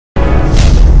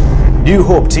New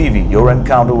Hope TV, your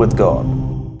encounter with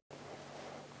God.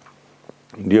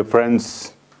 Dear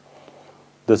friends,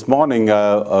 this morning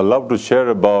I love to share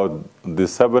about the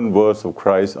 7 words of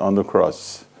Christ on the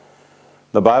cross.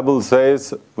 The Bible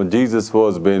says when Jesus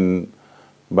was been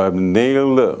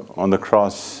nailed on the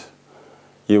cross,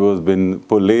 he was been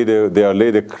they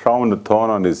laid a crown of thorn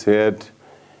on his head.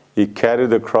 He carried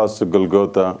the cross to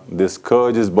Golgotha. They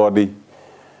scourged his body.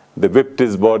 They whipped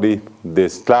his body. They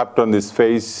slapped on his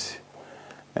face.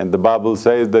 And the Bible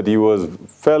says that he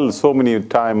fell so many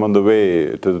times on the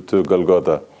way to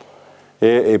Golgotha.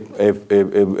 A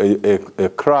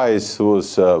Christ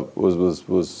was a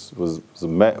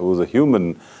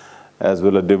human as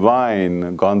well as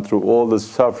divine, gone through all the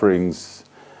sufferings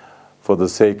for the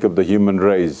sake of the human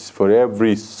race. For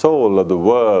every soul of the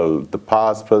world, the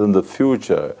past, present, the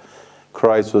future,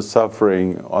 Christ was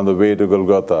suffering on the way to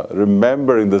Golgotha,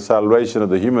 remembering the salvation of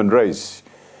the human race.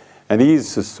 And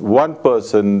he's one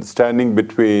person standing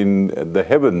between the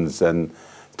heavens and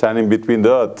standing between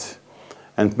the earth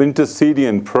and interceding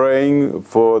and praying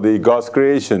for the God's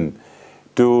creation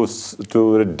to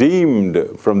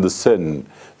redeemed from the sin,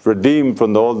 redeemed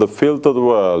from all the filth of the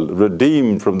world,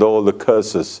 redeemed from all the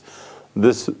curses.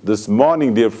 This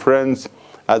morning, dear friends,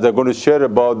 as I'm going to share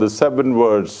about the 7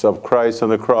 words of Christ on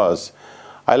the cross,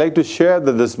 I'd like to share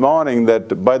that this morning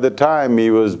that by the time he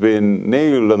was being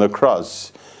nailed on the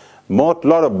cross, a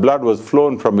lot of blood was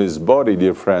flowing from his body,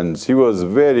 dear friends. He was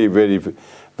very, very,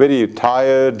 very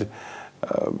tired.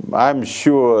 I'm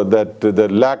sure that the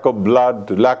lack of blood,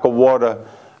 lack of water,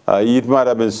 it might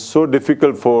have been so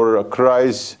difficult for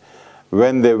Christ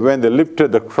when they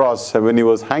lifted the cross and when he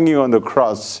was hanging on the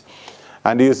cross.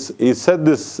 And he said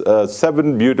this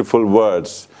 7 beautiful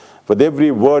words. But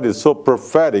every word is so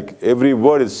prophetic. Every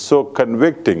word is so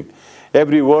convicting.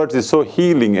 Every word is so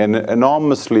healing and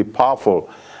enormously powerful.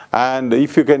 And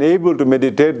if you can able to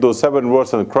meditate those 7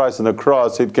 words on Christ on the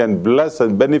cross, it can bless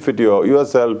and benefit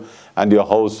yourself and your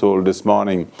household this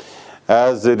morning.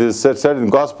 As it is said in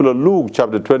Gospel of Luke,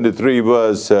 chapter 23,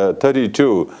 verse 32,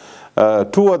 2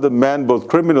 other men, both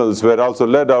criminals, were also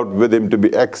led out with him to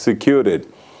be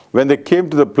executed. When they came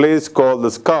to the place called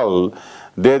the Skull,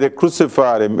 there they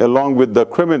crucified him along with the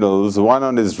criminals, one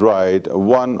on his right,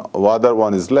 other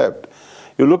one his left.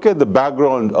 You look at the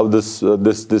background of this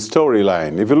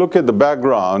storyline. If you look at the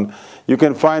background, you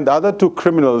can find the other 2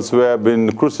 criminals who have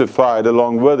been crucified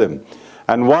along with him.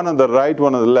 And one on the right,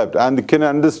 one on the left. And you can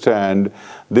understand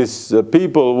these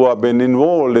people who have been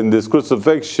involved in this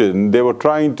crucifixion, they were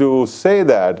trying to say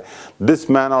that this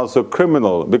man also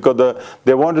criminal, because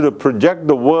they wanted to project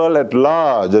the world at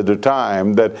large at the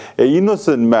time that an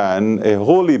innocent man, a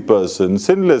holy person,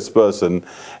 sinless person,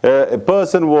 a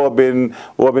person who have been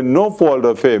no fault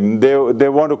of him, they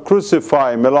want to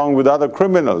crucify him along with other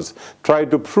criminals, try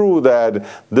to prove that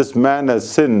this man has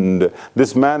sinned,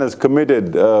 this man has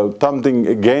committed something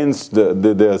against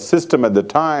the system at the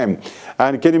time.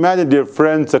 And can you imagine, dear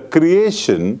friends, the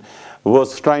creation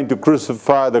was trying to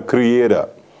crucify the Creator.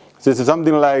 This is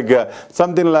something like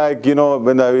you know,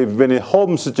 when a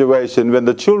home situation, when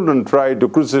the children try to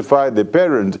crucify their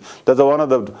parents, that's one of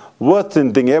the worst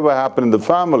thing ever happened in the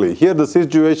family. Here the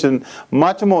situation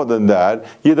much more than that.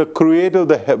 Here the Creator of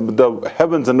the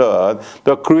heavens and earth,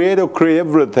 the Creator created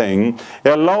everything,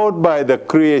 allowed by the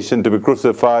creation to be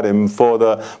crucified him for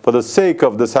the sake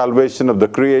of the salvation of the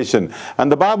creation.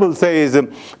 And the Bible says,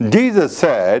 Jesus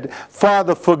said,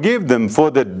 "Father, forgive them,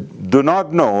 for they do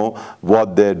not know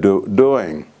what they do."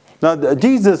 Doing. Now,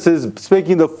 Jesus is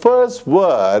speaking the first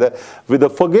word with the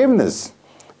forgiveness.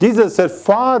 Jesus said,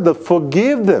 "Father,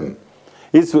 forgive them."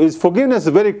 His forgiveness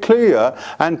is very clear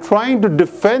and trying to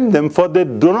defend them, for they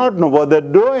do not know what they're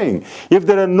doing. If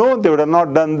they had known, they would have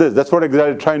not done this. That's what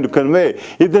exactly trying to convey.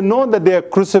 If they know that they are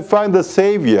crucifying the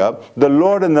Savior, the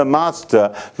Lord and the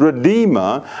Master,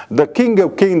 Redeemer, the King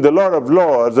of Kings, the Lord of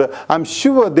Lords, I'm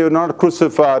sure they will not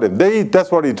crucify him.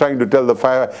 That's what he's trying to tell the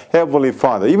Heavenly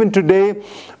Father. Even today,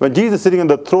 when Jesus is sitting on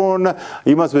the throne,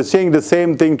 he must be saying the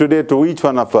same thing today to each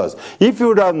one of us. If you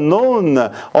would have known,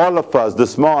 all of us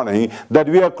this morning, that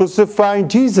we are crucifying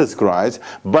Jesus Christ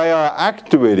by our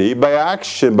activity, by our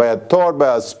action, by our thought, by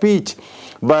our speech,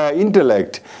 by our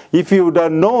intellect, if you would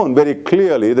have known very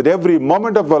clearly that every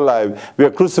moment of our life we are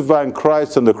crucifying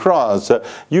Christ on the cross,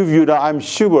 I'm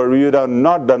sure you would have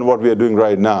not done what we are doing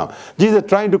right now. Jesus is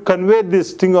trying to convey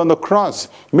this thing on the cross.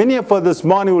 Many of us this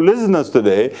morning who listen to us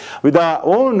today, with our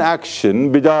own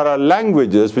action, with our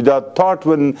languages, with our thought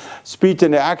and speech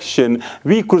and action,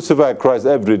 we crucify Christ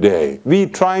every day. We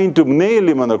trying to nail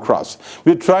him on the cross.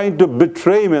 We're trying to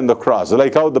betray him on the cross.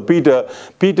 Like how Peter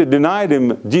denied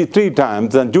him 3 times.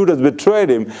 disciples and Judas betrayed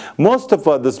him. Most of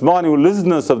us this morning,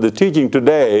 listeners of the teaching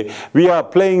today, we are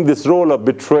playing this role of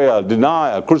betrayal,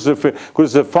 denial,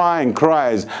 crucifying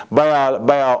Christ by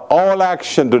our all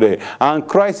action today. And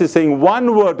Christ is saying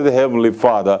one word to the Heavenly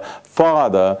Father,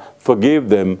 Father, forgive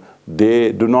them,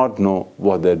 they do not know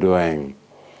what they're doing.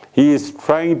 He is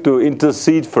trying to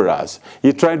intercede for us.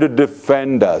 He's trying to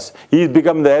defend us. He's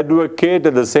become the advocate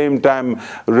at the same time,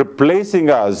 replacing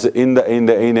us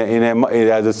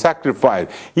as a sacrifice.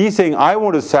 He's saying, I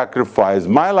want to sacrifice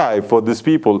my life for these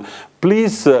people.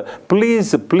 Please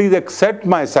accept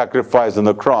my sacrifice on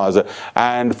the cross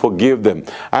and forgive them.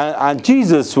 And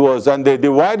Jesus was, and they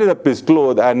divided up his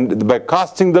clothes, and by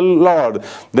casting the Lord,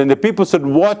 then the people stood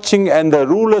watching, and the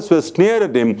rulers were sneered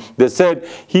at him. They said,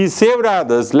 he saved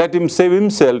others, let him save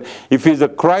himself, if he is the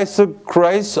Christ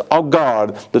of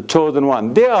God, the chosen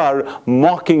one. They are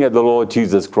mocking at the Lord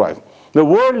Jesus Christ. The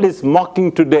world is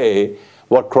mocking today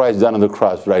what Christ done on the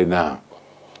cross right now.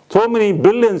 So many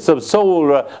billions of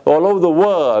souls all over the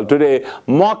world today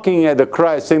mocking at the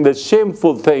Christ, saying the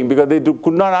shameful thing because they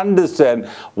could not understand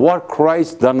what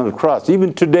Christ done on the cross.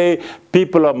 Even today,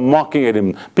 people are mocking at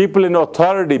him. People in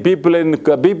authority,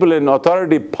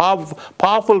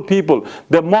 powerful people,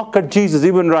 they mock at Jesus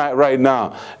even right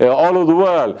now, all over the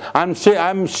world. I'm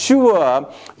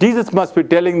sure Jesus must be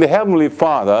telling the Heavenly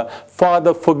Father,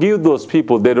 Father, forgive those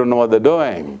people. They don't know what they're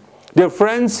doing. Dear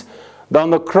friends, on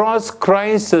the cross,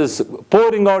 Christ is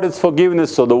pouring out his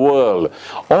forgiveness to the world.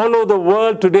 All over the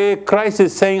world today, Christ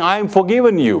is saying, I am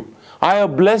forgiven you. I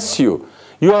have blessed you.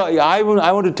 I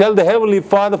want to tell the Heavenly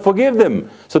Father, forgive them.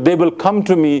 So they will come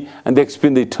to me and they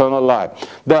experience the eternal life.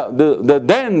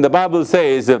 Then the Bible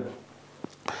says,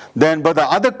 but the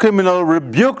other criminal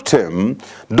rebuked him.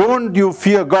 Don't you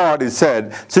fear God, he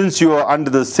said, since you are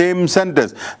under the same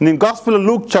sentence. In the Gospel of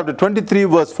Luke chapter 23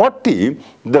 verse 40,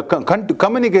 the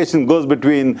communication goes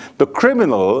between the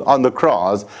criminal on the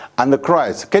cross and the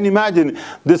Christ. Can you imagine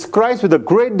this Christ with a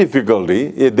great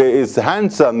difficulty? His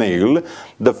hands are nailed,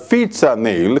 the feet are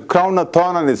nailed, crown of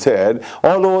thorn on his head,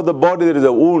 all over the body there is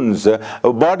a wounds, the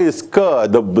body is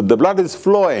scarred, the blood is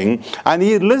flowing, and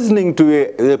he is listening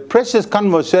to a precious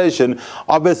conversation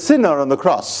of a sinner on the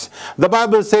cross. The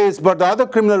Bible says, but the other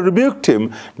criminal rebuked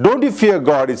him. Don't you fear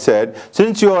God, he said,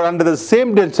 since you are under the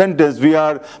same sentence, we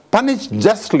are punished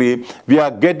justly, we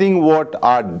are getting what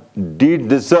our deed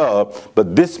deserve,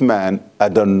 but this man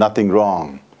had done nothing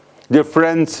wrong. Dear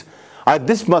friends,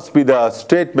 this must be the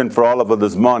statement for all of us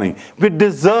this morning. We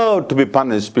deserve to be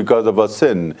punished because of our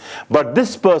sin. But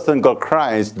this person called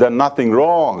Christ done nothing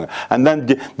wrong. And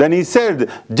then he said,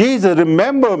 Jesus,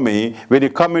 remember me when you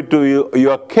come into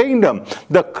your kingdom.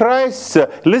 The Christ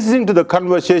listening to the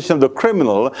conversation of the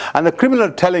criminal, and the criminal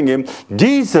telling him,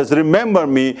 Jesus, remember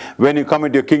me when you come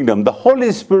into your kingdom. The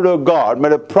Holy Spirit of God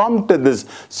might have prompted this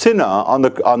sinner on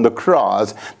the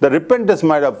cross. The repentance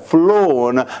might have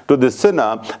flown to the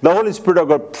sinner. The Holy Spirit of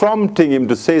God prompting him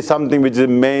to say something which is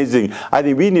amazing. I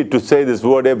think we need to say this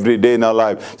word every day in our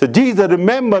life. So, Jesus,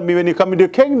 remember me when you come into your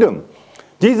kingdom.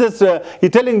 Jesus, he's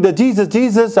telling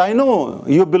Jesus, I know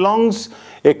you belongs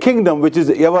a kingdom which is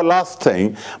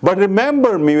everlasting, but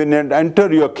remember me when you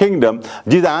enter your kingdom.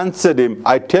 Jesus answered him,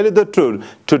 I tell you the truth,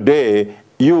 today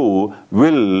you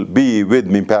will be with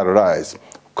me in paradise.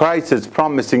 Christ is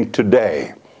promising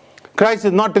today. Christ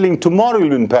is not telling tomorrow you'll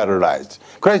be in paradise.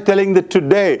 Christ is telling that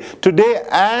today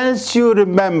as you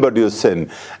remembered your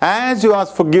sin, as you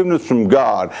ask forgiveness from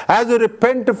God, as you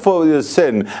repent for your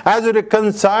sin, as you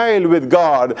reconcile with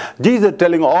God, Jesus is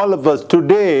telling all of us,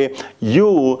 today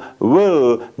you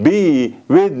will be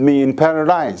with me in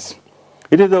paradise.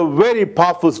 It is a very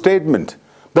powerful statement.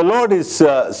 The Lord's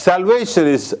salvation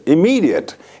is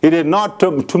immediate. It is not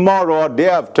tomorrow or day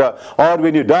after or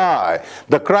when you die.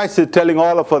 The Christ is telling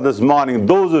all of us this morning,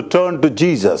 those who turn to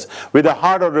Jesus with a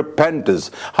heart of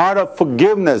repentance, heart of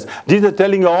forgiveness. Jesus is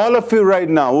telling all of you right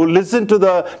now who listen to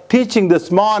the teaching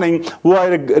this morning, who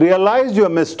realize your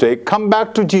mistake, come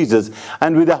back to Jesus.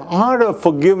 And with a heart of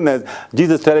forgiveness,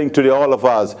 Jesus is telling today all of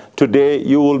us, today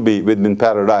you will be within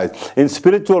paradise. In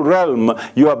spiritual realm,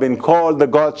 you have been called the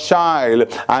God's child.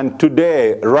 And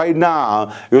today, right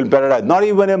now, you will be in paradise. Not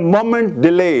even a moment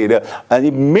delayed, and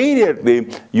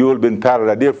immediately you will be in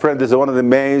paradise. Dear friends, this is one of the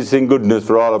amazing good news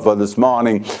for all of us this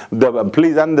morning.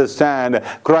 Please understand,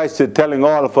 Christ is telling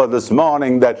all of us this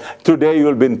morning that today you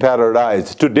will be in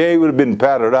paradise. Today you will be in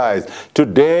paradise.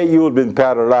 Today you will be in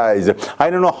paradise.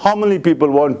 I don't know how many people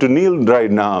want to kneel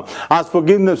right now, ask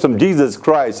forgiveness from Jesus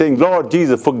Christ, saying, Lord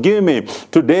Jesus, forgive me.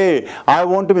 Today I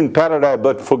want to be in paradise,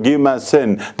 but forgive my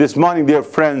sin. This morning, dear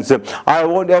friends, I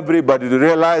want everybody to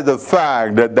realize the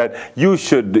fact that you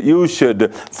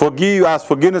should forgive, ask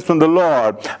forgiveness from the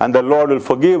Lord, and the Lord will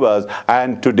forgive us,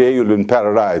 and today you'll be in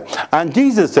paradise. And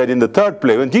Jesus said in the third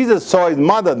place, when Jesus saw his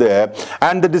mother there,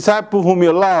 and the disciple whom he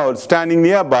allowed standing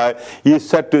nearby, he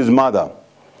said to his mother,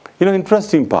 you know,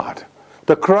 interesting part.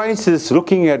 The Christ is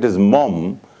looking at his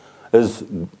mom, his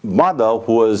mother,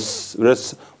 who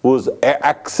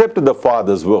accepted the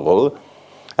Father's will.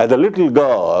 As a little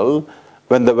girl,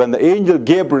 when the angel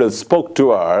Gabriel spoke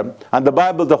to her, and the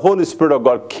Bible, the Holy Spirit of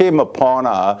God came upon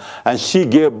her, and she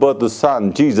gave birth to the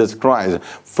Son, Jesus Christ.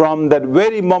 From that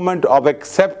very moment of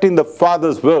accepting the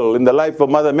Father's will in the life of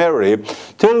Mother Mary,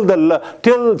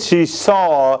 till she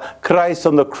saw Christ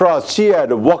on the cross, she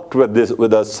had walked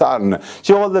with her Son.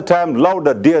 She all the time loved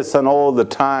her dear Son all the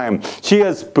time. She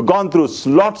has gone through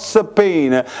lots of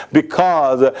pain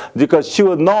because she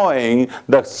was knowing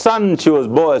the Son she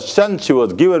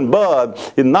was given birth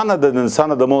is none other than the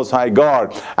Son of the Most High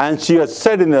God. And she has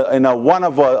said in one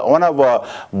of her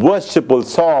worshipful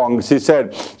songs, she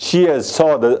said she has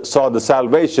saw the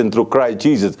salvation through Christ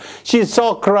Jesus. She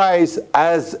saw Christ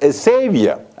as a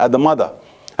Savior, as the mother.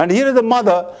 And here is the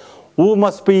mother who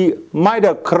might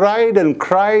have cried and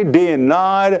cried day and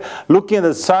night, looking at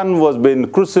the Son was being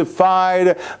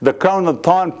crucified, the crown of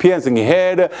thorn piercing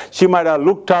head. She might have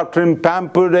looked after him,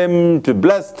 pampered him, to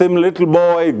bless him, little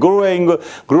boy, growing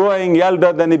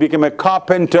elder, then he became a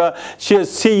carpenter. She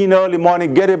has seen early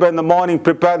morning, get up in the morning,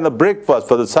 preparing the breakfast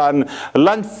for the Son,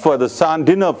 lunch for the Son,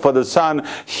 dinner for the Son.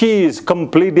 She is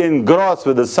completely engrossed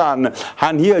with the Son.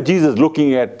 And here Jesus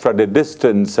looking at from a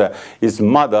distance his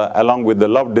mother along with the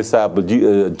loved disciple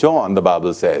John, the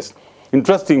Bible says.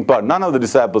 Interesting part, none of the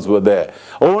disciples were there.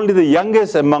 Only the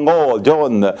youngest among all,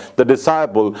 John, the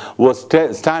disciple, was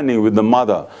standing with the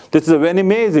mother. This is a very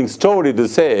amazing story to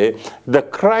say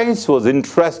that Christ was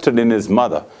interested in his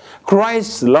mother.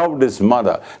 Christ loved his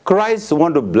mother. Christ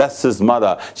wanted to bless his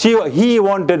mother. He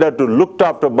wanted her to look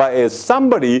after by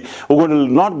somebody who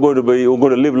not going to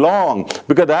live long.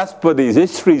 Because as per the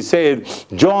history said,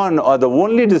 John are the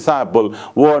only disciple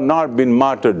who had not been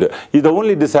martyred. He's the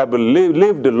only disciple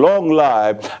lived a long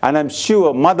life. And I'm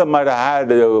sure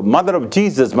mother of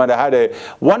Jesus might have had a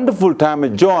wonderful time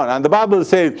with John. And the Bible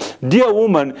says, dear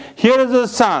woman, here is the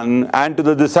Son, and to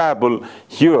the disciple,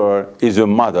 here is your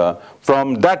mother.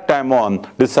 From that time on,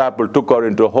 disciple took her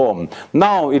into home.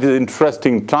 Now it is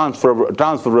interesting transfer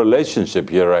relationship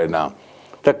here right now.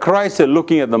 The Christ is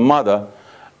looking at the mother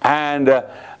and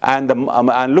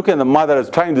looking at the mother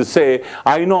is trying to say,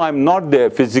 I know I'm not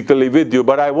there physically with you,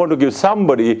 but I want to give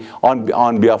somebody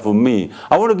on behalf of me.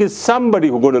 I want to give somebody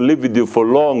who's going to live with you for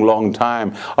a long, long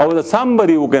time. I want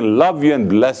somebody who can love you and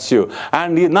bless you.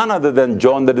 And he's none other than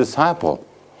John the disciple.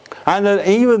 And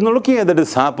he was looking at the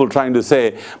disciple trying to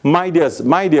say, my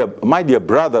dear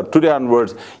brother, today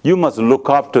onwards, you must look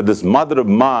after this mother of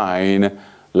mine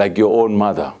like your own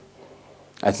mother.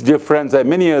 As dear friends,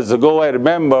 many years ago, I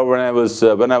remember when I was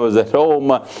at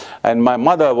home, and my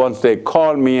mother once day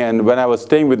called me, and when I was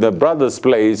staying with the brother's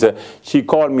place, she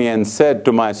called me and said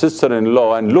to my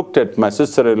sister-in-law, and looked at my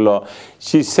sister-in-law.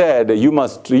 She said, you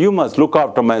must look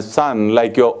after my son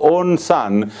like your own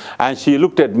son. And she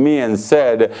looked at me and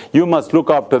said, you must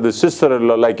look after the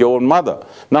sister-in-law like your own mother.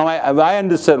 Now I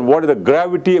understand what is the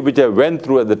gravity which I went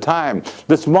through at the time.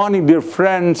 This morning, dear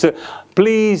friends,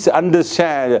 please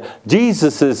understand,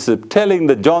 Jesus is telling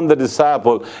John the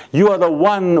disciple, you are the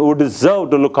one who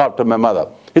deserve to look after my mother.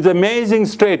 It's an amazing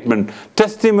statement,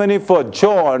 testimony for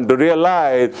John to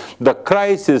realize that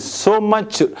Christ is so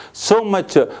much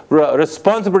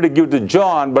responsibility to give to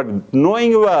John, but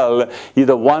knowing well, he's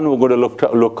the one who's going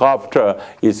to look after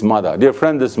his mother. Dear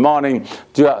friend, this morning,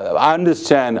 I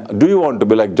understand, do you want to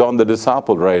be like John the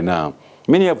disciple right now?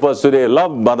 Many of us today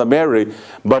love Mother Mary,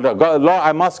 but God, Lord,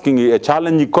 I'm asking you a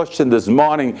challenging question this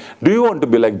morning. Do you want to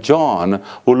be like John,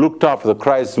 who looked after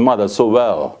Christ's mother so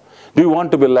well? Do you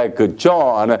want to be like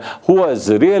John, who has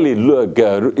really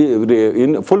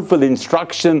fulfilled the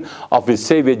instruction of his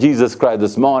Savior Jesus Christ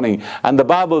this morning? And the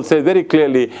Bible says very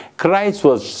clearly, Christ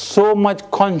was so much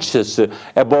conscious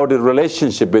about his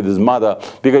relationship with his mother,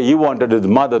 because he wanted his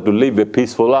mother to live a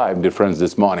peaceful life, dear friends,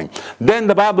 this morning. Then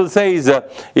the Bible says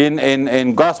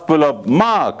in Gospel of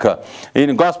Mark,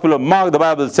 the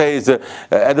Bible says,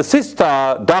 at the sixth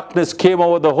hour, darkness came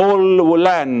over the whole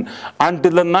land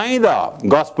until the ninth hour.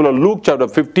 Gospel of Luke chapter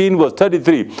 15 verse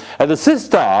 33. At the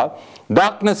sixth hour,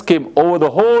 darkness came over the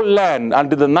whole land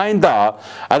until the ninth hour.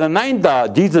 At the ninth hour,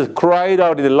 Jesus cried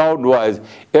out in a loud voice,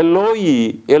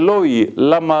 Eloi, Eloi,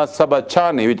 lama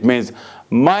sabachthani, which means,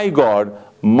 my God,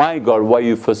 why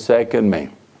you forsaken me?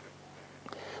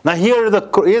 Now here is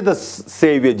the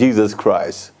Savior, Jesus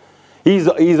Christ. He's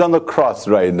on the cross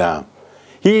right now.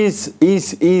 He's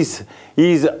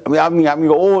having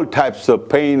all types of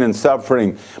pain and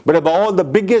suffering. But above all, the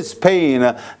biggest pain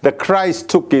that Christ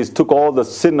took all the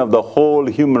sin of the whole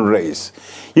human race.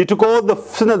 He took all the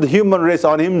sin of the human race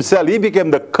on himself. He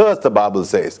became the curse, the Bible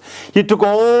says. He took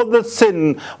all the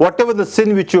sin, whatever the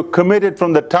sin which you committed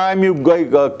from the time you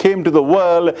came to the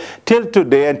world till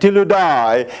today, until you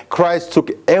die, Christ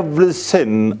took every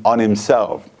sin on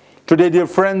himself. Today, dear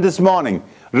friend, this morning,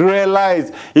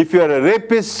 realize if you are a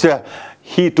rapist,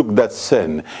 he took that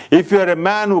sin. If you are a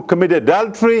man who committed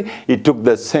adultery, he took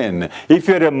the sin. If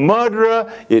you are a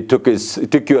murderer, he took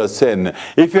your sin.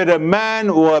 If you are a man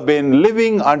who have been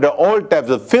living under all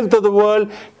types of filth of the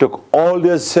world, took all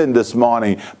your sin this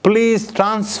morning. Please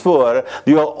transfer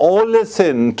all your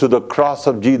sin to the cross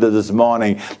of Jesus this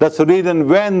morning. That's the reason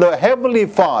when the Heavenly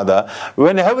Father,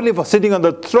 sitting on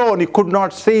the throne, he could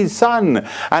not see his Son.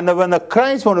 And when the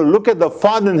Christ wanted to look at the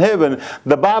Father in heaven,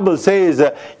 the Bible says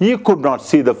he could not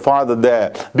see the Father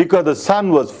there, because the Son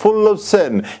was full of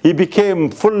sin. He became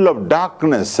full of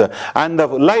darkness, and the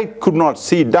light could not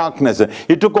see darkness.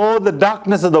 He took all the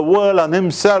darkness of the world on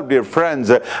himself, dear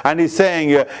friends, and he's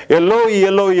saying, Eloi,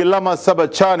 Eloi, lama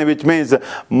sabachthani, which means,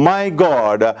 my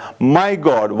God,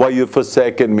 why you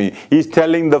forsaken me? He's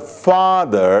telling the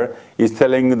Father, he's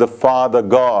telling the Father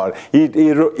God. He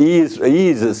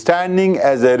is standing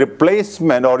as a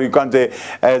replacement, or you can say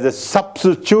as a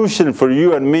substitution for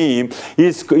you and me.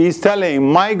 He's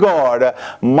telling, my God,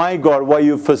 why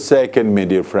you forsaken me,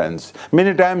 dear friends.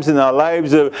 Many times in our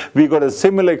lives, we got a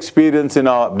similar experience in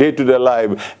our day-to-day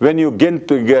life. When you get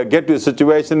to a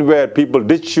situation where people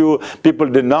ditch you, people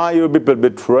deny you, people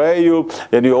betray you,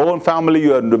 in your own family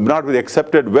you are not really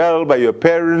accepted well by your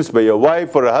parents, by your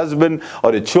wife or a husband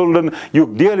or your children,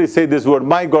 you dearly say this word,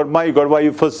 my God, why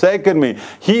you forsaken me?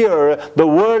 Here, the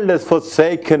world has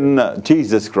forsaken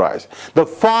Jesus Christ. The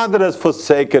Father has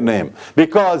forsaken him,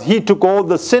 because he took all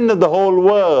the sin of the whole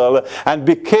world and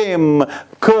became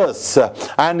curse,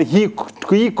 and he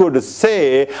could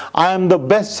say, I am the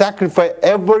best sacrifice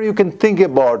ever you can think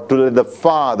about to the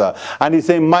Father. And he's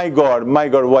saying, my God,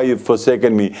 why you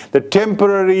forsaken me? The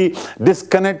temporary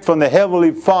disconnect from the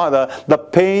Heavenly Father, the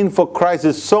pain for Christ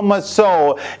is so much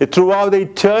so, throughout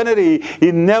eternity,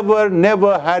 he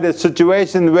never had a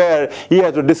situation where he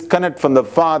had to disconnect from the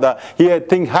Father. He had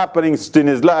things happening in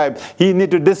his life. He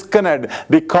needed to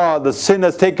disconnect because the sin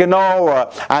has taken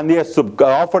over, and he has to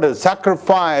offer a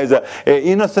sacrifice, an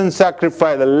innocent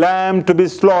sacrifice, a lamb to be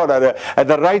slaughtered,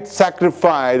 the right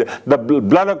sacrifice. The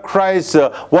blood of Christ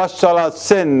washed all our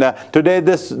sin. Today,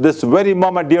 this very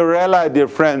moment, dear ally, dear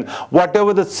friend,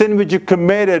 whatever the sin which you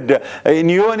committed in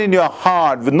you and in your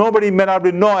heart, with nobody may not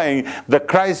be knowing, that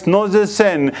Christ knows his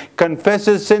sin, confess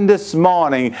his sin this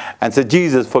morning, and say,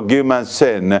 Jesus, forgive my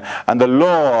sin. And the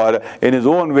Lord, in his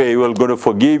own way, will go to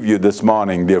forgive you this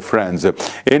morning, dear friends.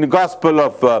 In the Gospel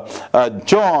of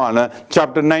John,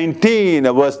 chapter 19,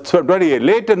 verse 28,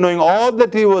 later knowing all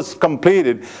that he was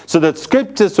completed, so that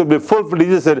scriptures would be fulfilled,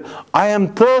 Jesus said, I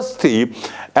am thirsty.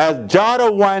 As jar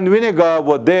of wine vinegar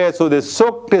were there, so they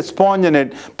soaked a sponge in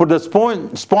it, put the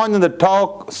sponge on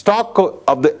the stalk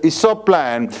of the hyssop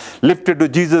plant, lifted to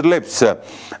Jesus' lips.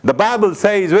 The Bible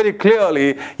says very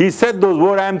clearly, he said those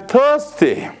words, I am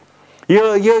thirsty.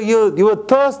 You were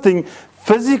thirsting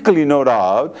physically, no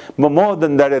doubt, but more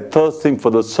than that, a thirsting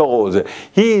for the souls.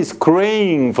 He is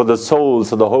craving for the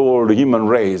souls of the whole human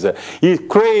race. He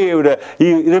craved,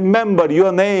 he remembered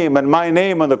your name and my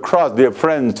name on the cross, dear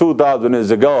friends, 2,000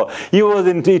 years ago. He was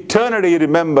in eternity, he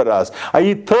remembered us.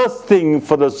 He thirsting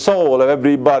for the soul of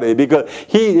everybody, because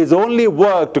his only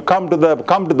work to come to the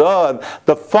earth,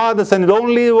 the Father sent his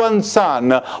only one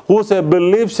Son, whosoever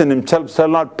believes in him shall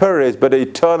not perish, but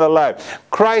eternal life.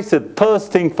 Christ is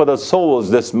thirsting for the soul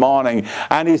this morning,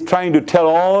 and he's trying to tell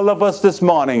all of us this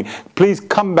morning, please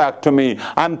come back to me.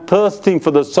 I'm thirsting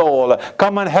for the soul.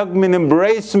 Come and hug me and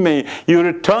embrace me. You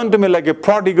return to me like a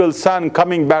prodigal son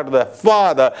coming back to the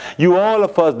Father. You, all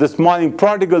of us this morning,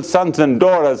 prodigal sons and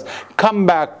daughters, come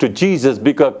back to Jesus,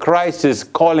 because Christ is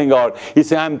calling out. He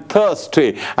said, I'm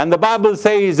thirsty. And the Bible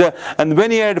says, and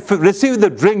when he had received the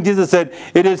drink, Jesus said,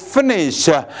 it is finished.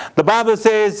 The Bible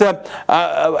says,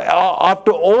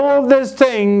 after all this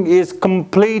thing is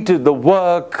completed, the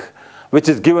work which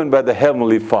is given by the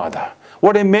Heavenly Father.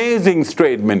 What amazing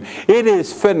statement. It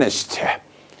is finished.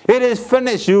 It is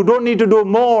finished. You don't need to do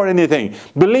more anything.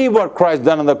 Believe what Christ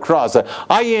done on the cross.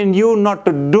 I and you not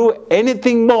to do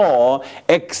anything more,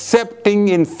 accepting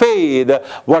in faith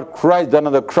what Christ done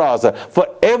on the cross. For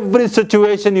every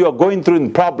situation you are going through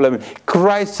in problem,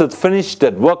 Christ has finished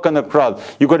that work on the cross.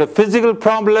 You got a physical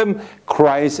problem,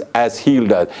 Christ has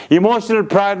healed us. Emotional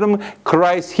problem,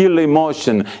 Christ healed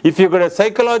emotion. If you got a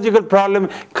psychological problem,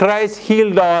 Christ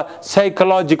healed our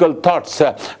psychological thoughts.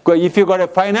 If you got a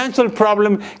financial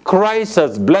problem, Christ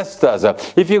has blessed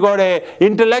us. If you got an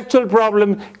intellectual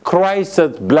problem, Christ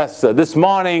has blessed us. This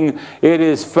morning, it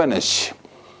is finished.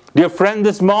 Dear friend,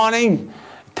 this morning,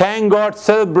 thank God,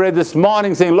 celebrate this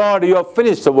morning, saying, Lord, you have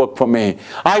finished the work for me.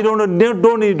 I don't need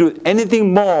to do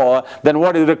anything more than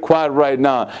what is required right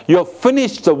now. You have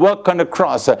finished the work on the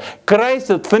cross. Christ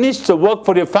has finished the work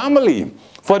for your family,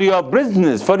 for your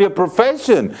business, for your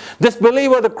profession. Just believe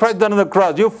what the Christ done on the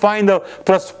cross. You find the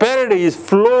prosperity is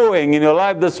flowing in your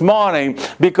life this morning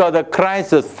because the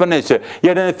Christ has finished.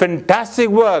 You done a fantastic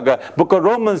work because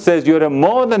Romans says you are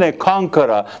more than a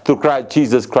conqueror through Christ,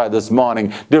 Jesus Christ this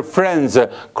morning. Dear friends,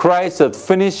 Christ has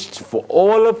finished for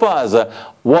all of us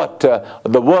what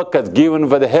the work has given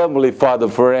for the Heavenly Father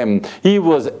for him. He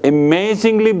was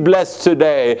amazingly blessed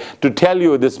today to tell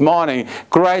you this morning,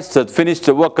 Christ has finished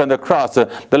the work on the cross.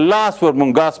 The last word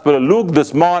from Gospel of Luke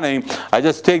this morning, I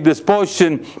just take this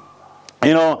portion,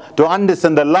 to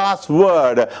understand the last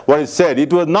word, what it said.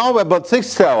 It was now about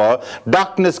 6th hour.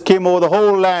 Darkness came over the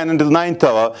whole land until 9th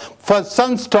hour. First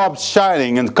sun stopped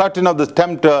shining, and the curtain of the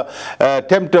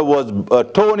tempter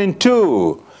was torn in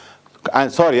two.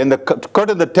 And the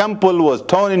curtain of the temple was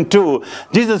torn in two.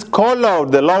 Jesus called out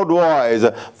with a loud voice,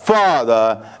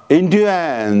 Father, into your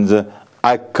hands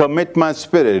I commit my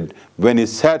spirit. When he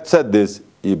said this,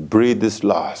 he breathed his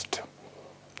last.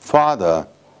 Father,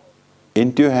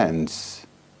 into your hands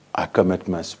I commit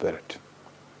my spirit.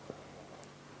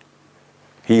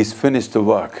 He's finished the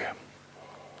work.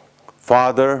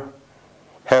 Father,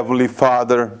 Heavenly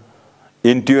Father,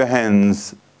 into your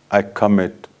hands I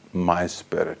commit my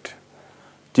spirit.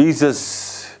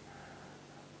 Jesus,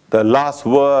 the last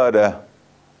word,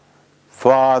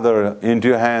 Father, into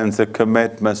your hands I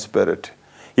commit my spirit.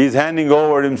 He's handing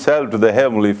over himself to the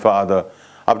Heavenly Father.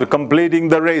 After completing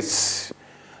the race,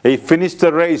 he finished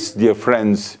the race, dear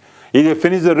friends. He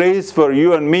finished the race for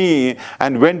you and me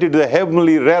and went into the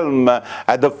heavenly realm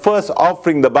at the first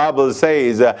offering, the Bible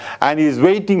says, and he's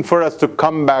waiting for us to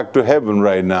come back to heaven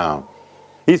right now.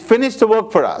 He's finished the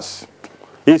work for us.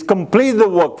 He's completed the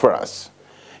work for us.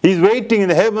 He's waiting in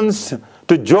the heavens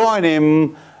to join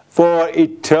him for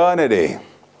eternity.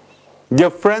 Dear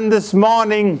friend, this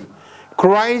morning,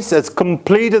 Christ has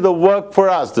completed the work for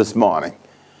us this morning.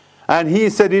 And he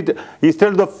said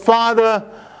the Father,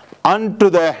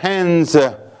 unto their hands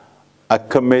I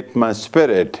commit my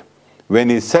spirit. When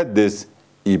he said this,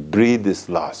 he breathed his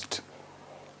last.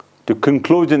 To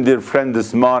conclusion, dear friend,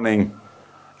 this morning,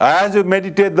 as you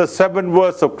meditate the 7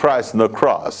 words of Christ on the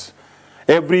cross,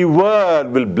 every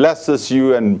word will bless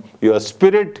you and your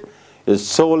spirit, your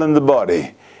soul, and the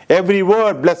body. Every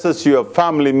word blesses your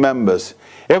family members.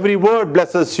 Every word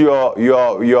blesses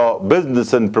your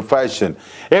business and profession.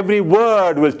 Every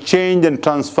word will change and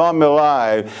transform your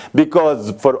life,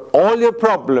 because for all your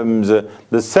problems,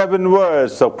 the 7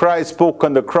 words of Christ spoke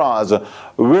on the cross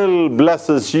will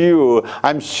blesses you.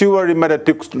 I'm sure he might have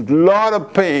took a lot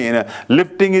of pain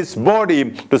lifting his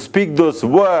body to speak those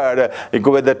words,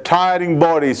 with the tiring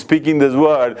body speaking this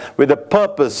word with the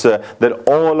purpose that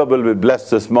all will be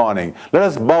blessed this morning. Let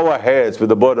us bow our heads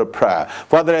with a word of prayer.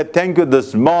 Father, I thank you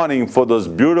this morning for those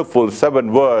beautiful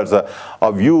 7 words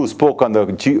of you spoke on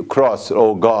the cross,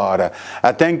 oh God.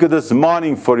 I thank you this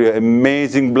morning for your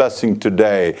amazing blessing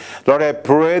today. Lord, I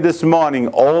pray this morning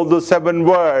all those 7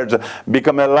 words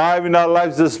become alive in our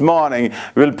lives this morning,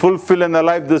 will fulfill in our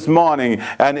life this morning,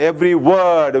 and every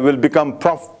word will become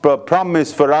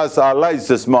promise for us, our lives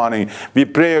this morning. We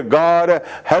pray, God,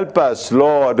 help us,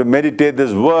 Lord, to meditate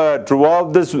this word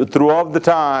throughout the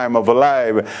time of our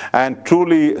life, and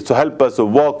truly to help us to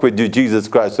walk with you, Jesus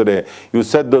Christ, today. You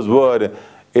said those words,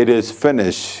 it is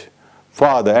finished.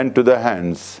 Father, into the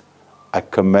hands I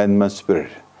commend my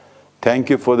spirit. Thank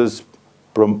you for this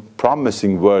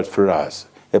promising word for us,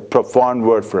 a profound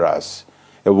word for us,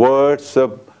 a words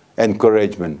of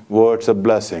encouragement, words of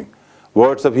blessing,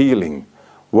 words of healing,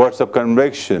 words of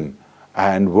conviction,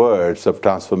 and words of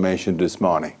transformation this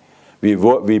morning. We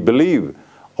believe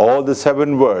all the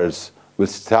 7 words will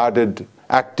started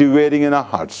activating in our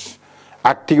hearts,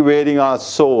 activating our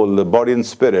soul, the body and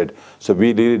spirit, so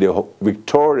we lead a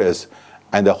victorious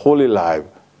and a holy life,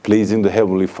 pleasing the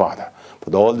Heavenly Father.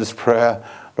 For all this prayer,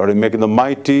 Lord, we make in the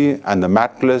mighty and the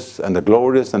matchless and the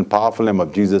glorious and powerful name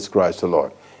of Jesus Christ the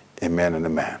Lord. Amen and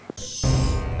amen.